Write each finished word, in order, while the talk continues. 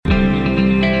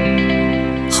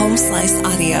Home Slice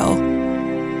Audio.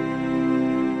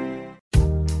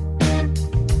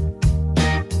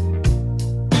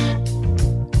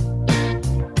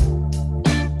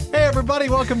 Everybody,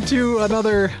 welcome to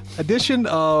another edition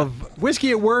of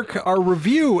Whiskey at Work, our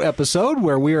review episode,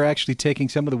 where we are actually taking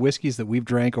some of the whiskeys that we've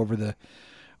drank over the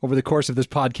course of this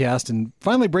podcast and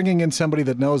finally bringing in somebody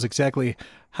that knows exactly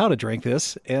how to drink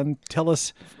this and tell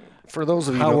us. For those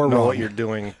of you who don't know what you're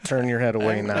doing, turn your head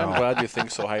away now. I'm glad you think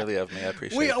so highly of me. I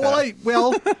appreciate that.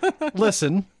 Well,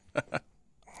 listen,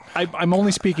 I'm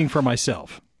only speaking for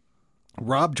myself.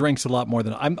 Rob drinks a lot more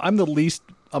than I'm the least.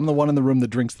 I'm the one in the room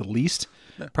that drinks the least,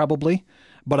 probably.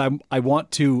 But I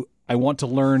want to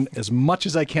learn as much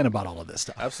as I can about all of this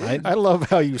stuff. Absolutely. Right? I love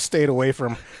how you stayed away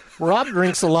from. Rob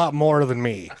drinks a lot more than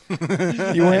me.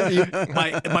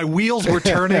 My wheels were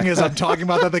turning as I'm talking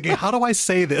about that, thinking, how do I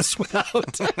say this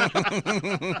without?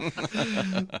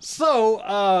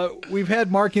 So we've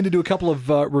had Mark in to do a couple of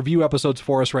review episodes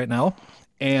for us right now,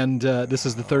 and this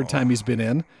is the third time he's been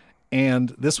in, and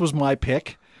this was my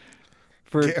pick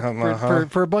for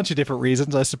a bunch of different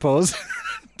reasons, I suppose.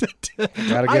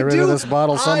 Gotta get rid of this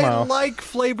bottle somehow. I like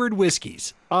flavored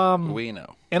whiskeys. We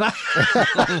know. And I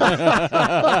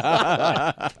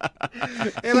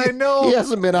know he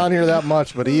hasn't been on here that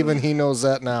much, but even he knows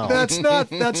that now. That's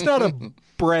not a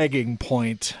bragging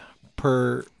point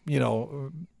for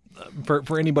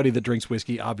anybody that drinks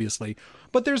whiskey, obviously.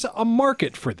 But there's a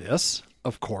market for this,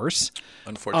 of course.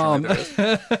 Unfortunately,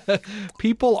 there is.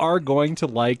 People are going to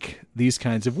like these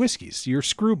kinds of whiskeys. Your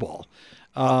Screwball.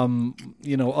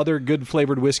 Other good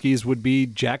flavored whiskeys would be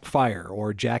Jack Fire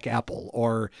or Jack Apple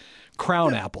or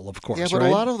Crown Apple, of course. Yeah, but right?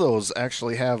 a lot of those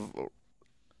actually have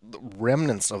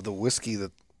remnants of the whiskey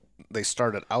that they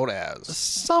started out as.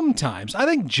 Sometimes. I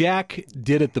think Jack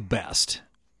did it the best,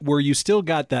 where you still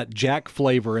got that Jack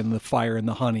flavor in the fire and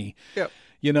the honey. Yep.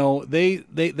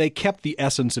 They kept the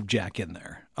essence of Jack in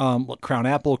there. Crown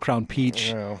Apple, Crown Peach.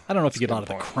 Yeah, I don't know if you get a lot of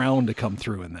the Crown to come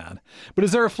through in that. But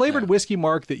is there a flavored whiskey,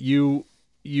 Mark, that you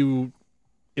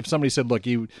if somebody said, look,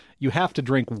 you have to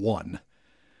drink one,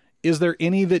 is there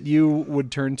any that you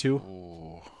would turn to?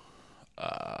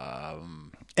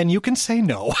 And you can say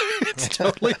no. It's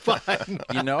totally fine.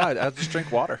 I'd just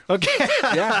drink water. Okay.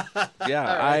 Yeah.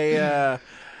 Right.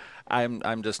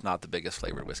 I'm just not the biggest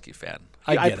flavored whiskey fan.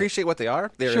 I appreciate what they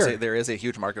are. There is a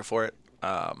huge market for it.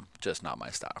 Just not my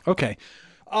style. Okay.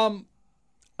 I'm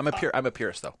a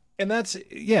purist though. And that's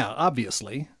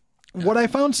obviously. Yeah. What I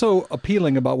found so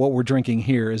appealing about what we're drinking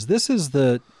here is this is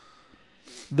the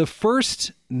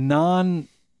first bourbon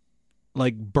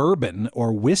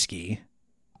or whiskey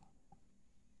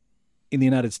in the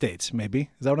United States, maybe.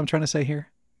 Is that what I'm trying to say here?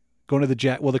 Going to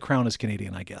the Crown is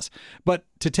Canadian, I guess. But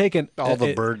to take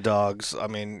the bird dogs,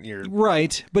 you're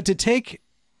right, but to take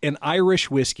an Irish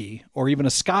whiskey or even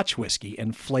a Scotch whiskey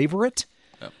and flavor it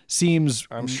seems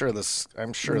I'm sure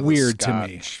weird the to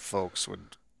me. Folks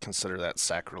would consider that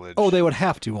sacrilege. Oh, they would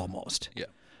have to almost. Yeah.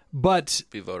 But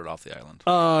be voted off the island.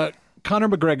 Conor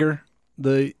McGregor,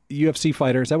 the UFC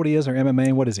fighter, is that what he is, or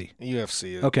MMA? What is he?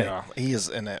 UFC. Okay. Yeah. He is,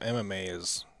 and MMA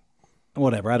is...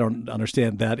 Whatever. I don't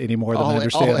understand that any more than I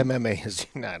understand all MMA is...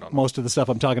 I don't know. Most of the stuff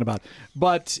I'm talking about.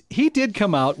 But he did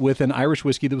come out with an Irish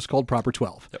whiskey that was called Proper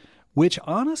 12, which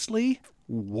honestly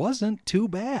wasn't too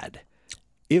bad.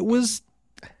 It was...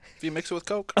 If you mix it with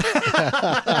Coke.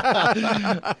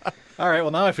 All right,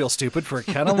 well, now I feel stupid for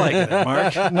kind of liking it,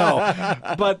 Mark. No,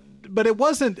 but it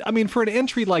wasn't, for an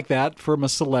entry like that from a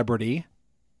celebrity,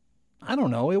 I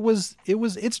don't know,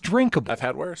 it's drinkable. I've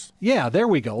had worse. Yeah, there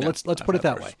we go. Yeah, let's put it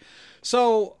that way.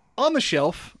 So, on the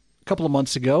shelf, a couple of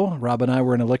months ago, Rob and I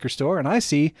were in a liquor store, and I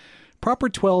see Proper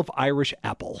 12 Irish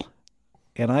Apple.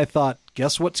 And I thought,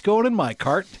 guess what's going in my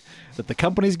cart that the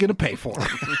company's going to pay for?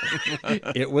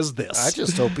 It was this. I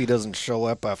just hope he doesn't show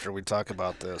up after we talk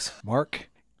about this. Mark,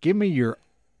 give me your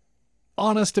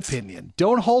honest opinion.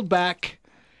 Don't hold back.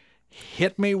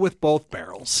 Hit me with both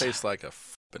barrels. Tastes like a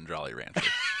f***ing Jolly Rancher.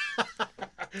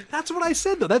 That's what I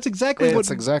said, though. That's exactly what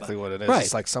it is. Right.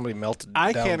 It's like somebody melted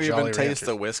I down can't Jolly even taste Ranchers.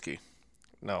 the whiskey.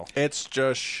 No. It's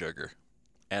just sugar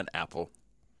and apple.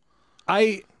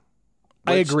 I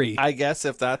agree. I guess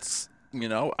if that's,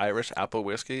 Irish apple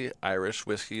whiskey, Irish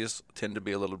whiskeys tend to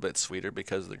be a little bit sweeter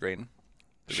because of the grain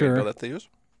bill that they use.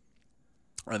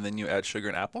 And then you add sugar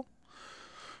and apple.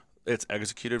 It's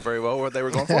executed very well what they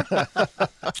were going for.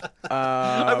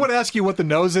 I would ask you what the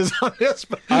nose is on this,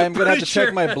 but I'm going to have to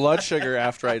check my blood sugar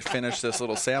after I finish this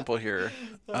little sample here.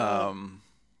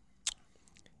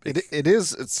 It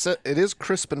is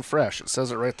crisp and fresh. It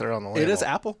says it right there on the label. It is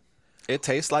apple. It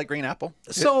tastes like green apple.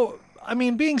 So,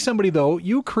 being somebody though,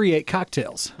 you create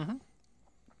cocktails. Mm-hmm.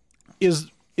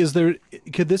 Is there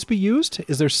could this be used?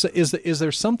 Is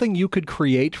there something you could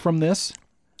create from this?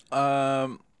 I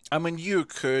mean, you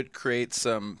could create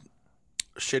some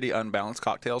shitty unbalanced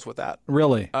cocktails with that.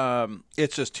 Really?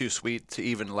 It's just too sweet to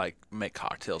even like make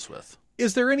cocktails with.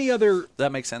 Is there any other?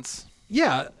 That makes sense.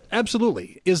 Yeah,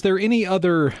 absolutely. Is there any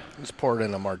other? Just pour it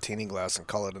in a martini glass and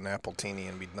call it an Appletini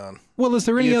and be done. Well, is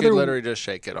there any You other could literally just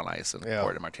shake it on ice and pour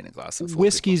it in a martini glass.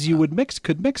 whiskeys you would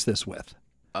could mix this with?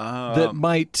 That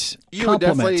might You would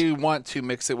definitely want to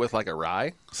mix it with like a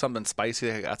rye, something spicy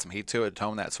that got some heat to it,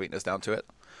 tone that sweetness down to it.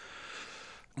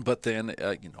 But then,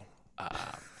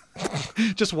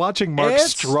 just watching Mark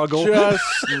struggle. Just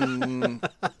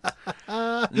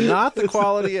not the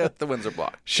quality at the Windsor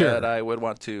Block that I would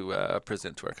want to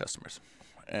present to our customers.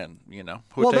 And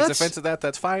who takes offense to that?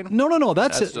 That's fine. No.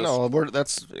 That's it's not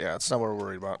what we're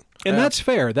worried about. And that's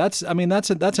fair. That's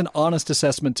an honest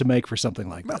assessment to make for something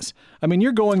like this. I mean,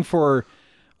 you're going for,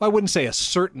 I wouldn't say a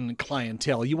certain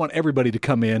clientele. You want everybody to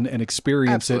come in and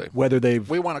experience it, whether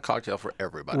we want a cocktail for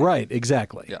everybody. Right.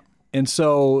 Exactly. Yeah. And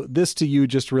so this to you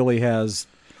just really has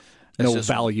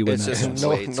value in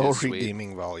that. No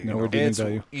redeeming value. No redeeming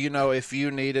value. If you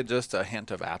needed just a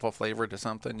hint of apple flavor to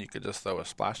something, you could just throw a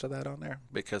splash of that on there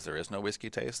because there is no whiskey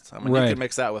taste. I mean, you could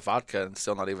mix that with vodka and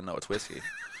still not even know it's whiskey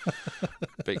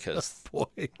because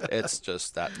it's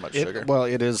just that much sugar. Well,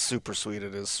 it is super sweet.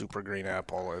 It is super green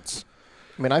apple.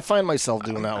 I find myself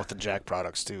doing that with the Jack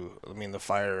products too. I mean, the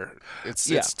fire,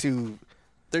 it's too...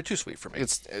 They're too sweet for me.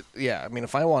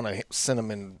 If I want a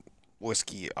cinnamon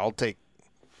whiskey, I'll take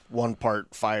 1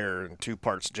 part fire and 2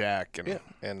 parts Jack, and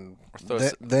then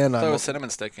throw a cinnamon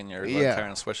stick in your car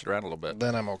and swish it around a little bit.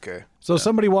 Then I'm okay. So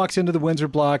somebody walks into the Windsor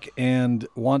Block and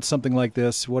wants something like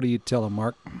this. What do you tell them,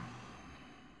 Mark?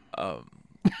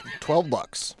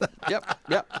 $12.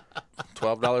 Yep.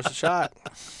 $12 a shot.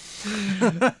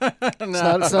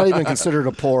 It's not even considered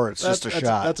a pour. It's just a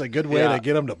shot. That's a good way to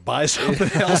get them to buy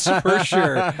something else for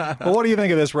sure. Well, what do you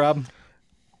think of this, Rob?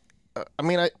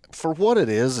 For what it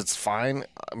is, it's fine.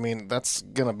 I mean, that's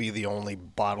gonna be the only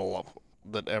bottle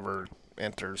that ever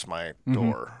enters my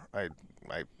door.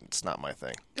 It's not my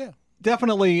thing. Yeah,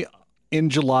 definitely. In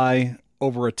July,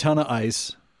 over a ton of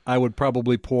ice, I would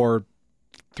probably pour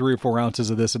 3 or 4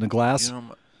 ounces of this in a glass.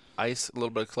 Ice, a little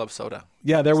bit of club soda.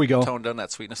 Yeah, there we go. Tone down that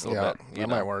sweetness a little bit. That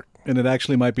might work. And it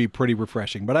actually might be pretty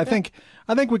refreshing. But I think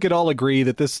we could all agree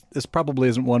that this probably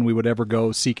isn't one we would ever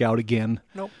go seek out again.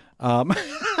 Nope. Nope.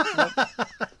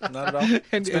 Not at all.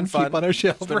 It's been fun. Keep on our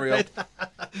shelf. It's been real.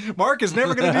 Mark is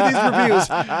never going to do these reviews.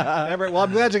 Well,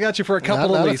 I'm glad I got you for a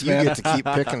couple of these, man. You get to keep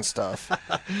picking stuff.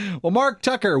 Well, Mark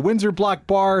Tucker, Windsor Block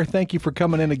Bar, thank you for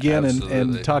coming in again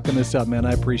and talking this up, man.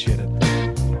 I appreciate it.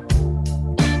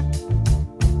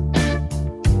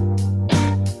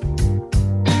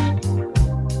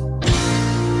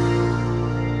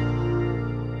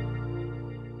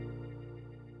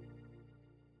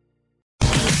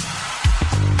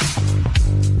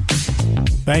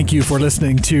 Thank you for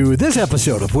listening to this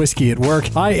episode of Whiskey at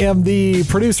Work. I am the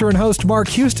producer and host, Mark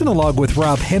Houston, along with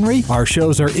Rob Henry. Our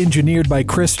shows are engineered by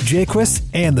Chris Jaquist,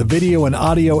 and the video and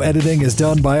audio editing is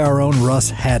done by our own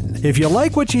Russ Haddon. If you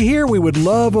like what you hear, we would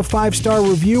love a 5-star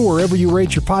review wherever you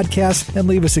rate your podcast, and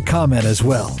leave us a comment as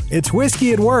well. It's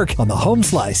Whiskey at Work on the Home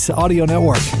Slice Audio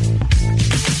Network.